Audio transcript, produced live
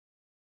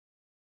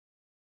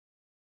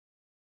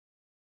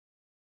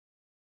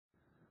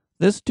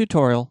This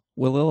tutorial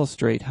will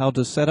illustrate how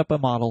to set up a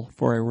model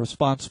for a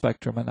response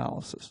spectrum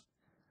analysis.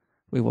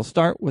 We will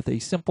start with a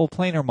simple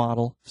planar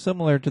model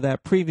similar to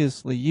that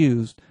previously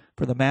used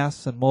for the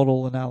mass and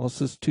modal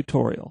analysis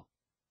tutorial.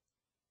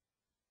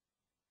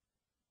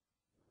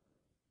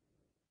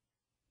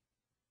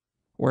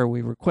 Where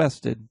we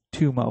requested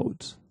two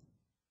modes.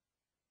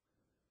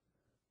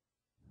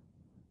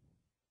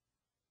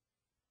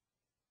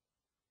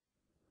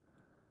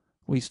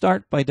 We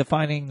start by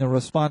defining the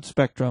response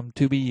spectrum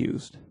to be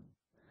used.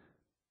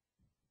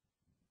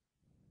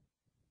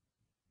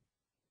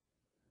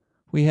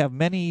 We have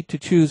many to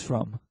choose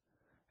from,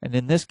 and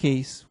in this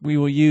case we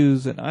will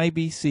use an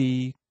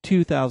IBC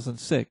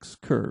 2006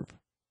 curve.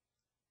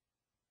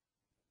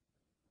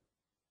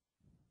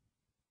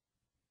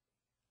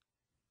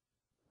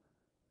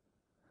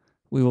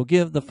 We will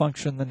give the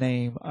function the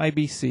name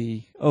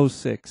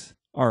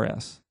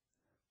IBC06RS.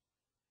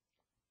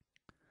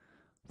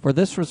 For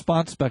this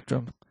response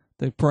spectrum,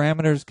 the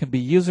parameters can be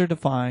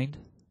user-defined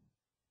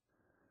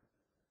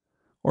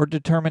or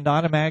determined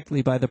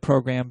automatically by the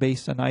program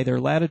based on either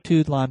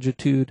latitude,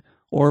 longitude,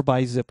 or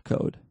by zip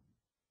code.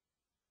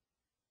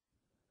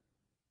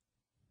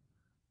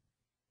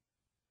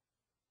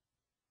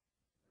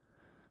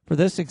 For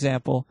this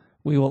example,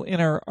 we will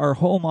enter our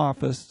home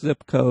office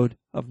zip code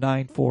of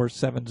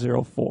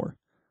 94704.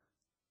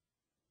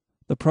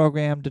 The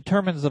program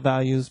determines the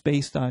values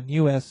based on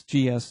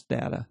USGS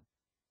data.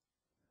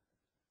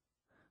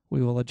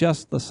 We will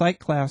adjust the site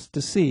class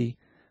to C,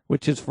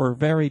 which is for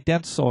very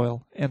dense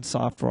soil and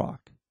soft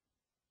rock.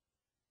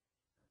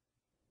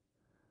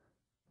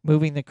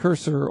 Moving the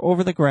cursor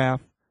over the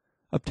graph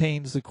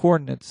obtains the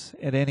coordinates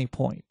at any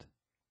point.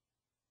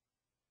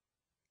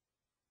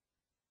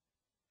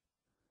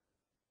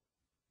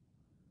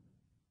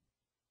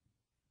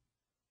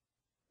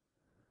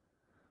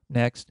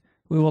 Next,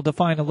 we will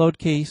define a load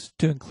case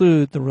to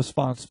include the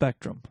response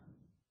spectrum.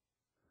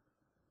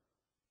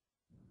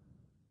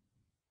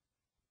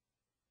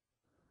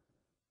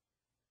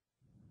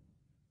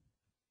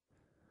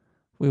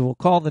 We will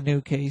call the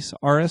new case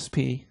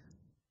RSP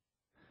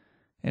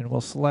and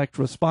will select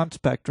response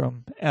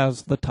spectrum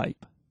as the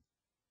type.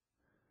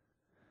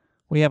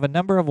 We have a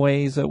number of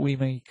ways that we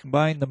may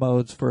combine the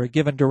modes for a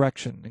given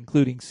direction,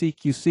 including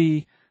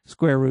CQC,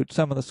 square root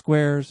sum of the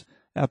squares,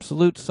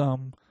 absolute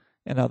sum,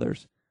 and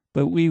others,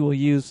 but we will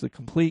use the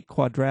complete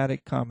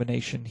quadratic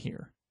combination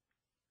here.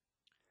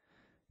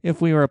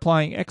 If we were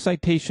applying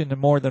excitation in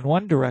more than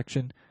one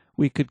direction,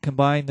 we could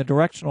combine the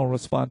directional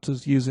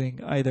responses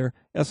using either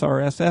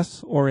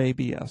SRSS or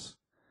ABS.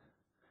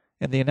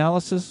 And the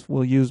analysis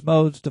will use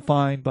modes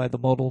defined by the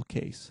modal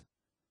case.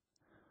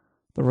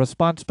 The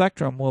response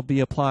spectrum will be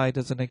applied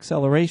as an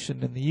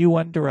acceleration in the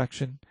U1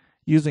 direction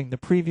using the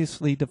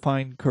previously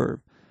defined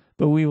curve,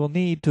 but we will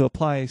need to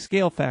apply a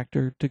scale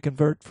factor to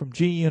convert from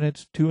G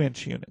units to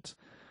inch units.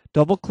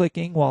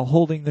 Double-clicking while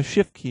holding the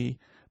Shift key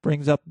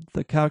brings up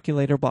the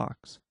calculator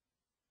box.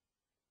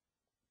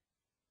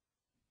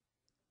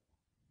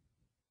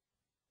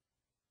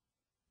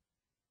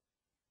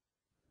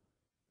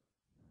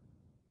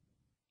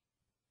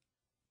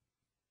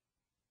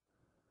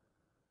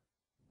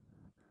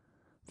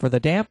 For the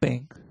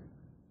damping,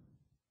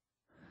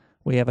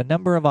 we have a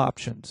number of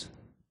options,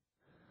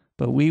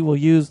 but we will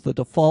use the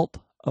default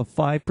of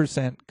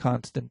 5%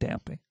 constant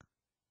damping.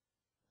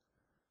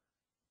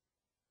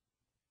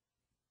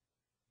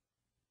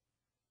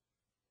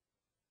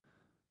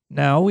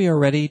 Now we are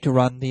ready to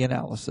run the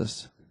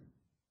analysis.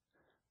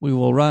 We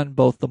will run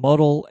both the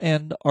modal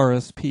and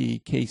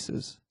RSP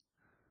cases.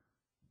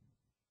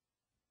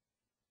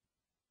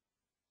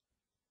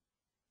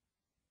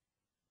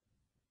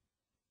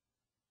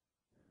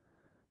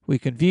 We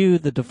can view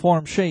the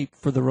deformed shape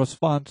for the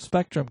response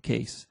spectrum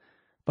case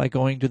by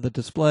going to the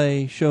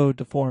Display Show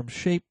Deformed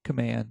Shape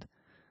command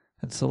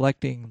and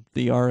selecting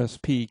the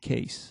RSP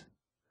case.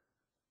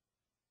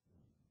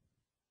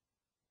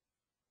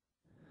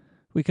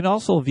 We can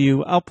also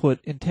view output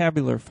in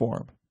tabular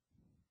form,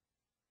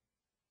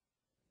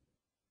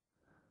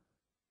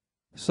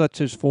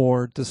 such as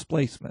for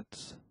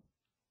displacements.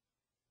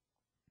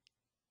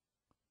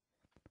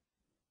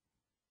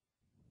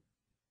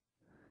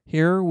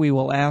 Here we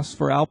will ask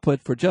for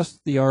output for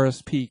just the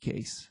RSP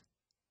case.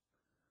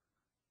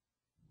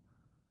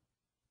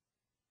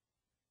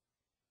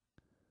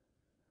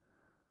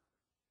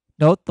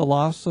 Note the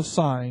loss of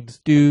signs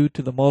due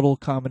to the modal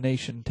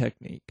combination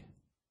technique.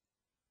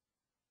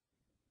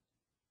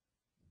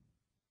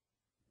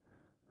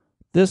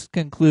 This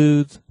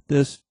concludes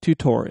this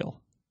tutorial.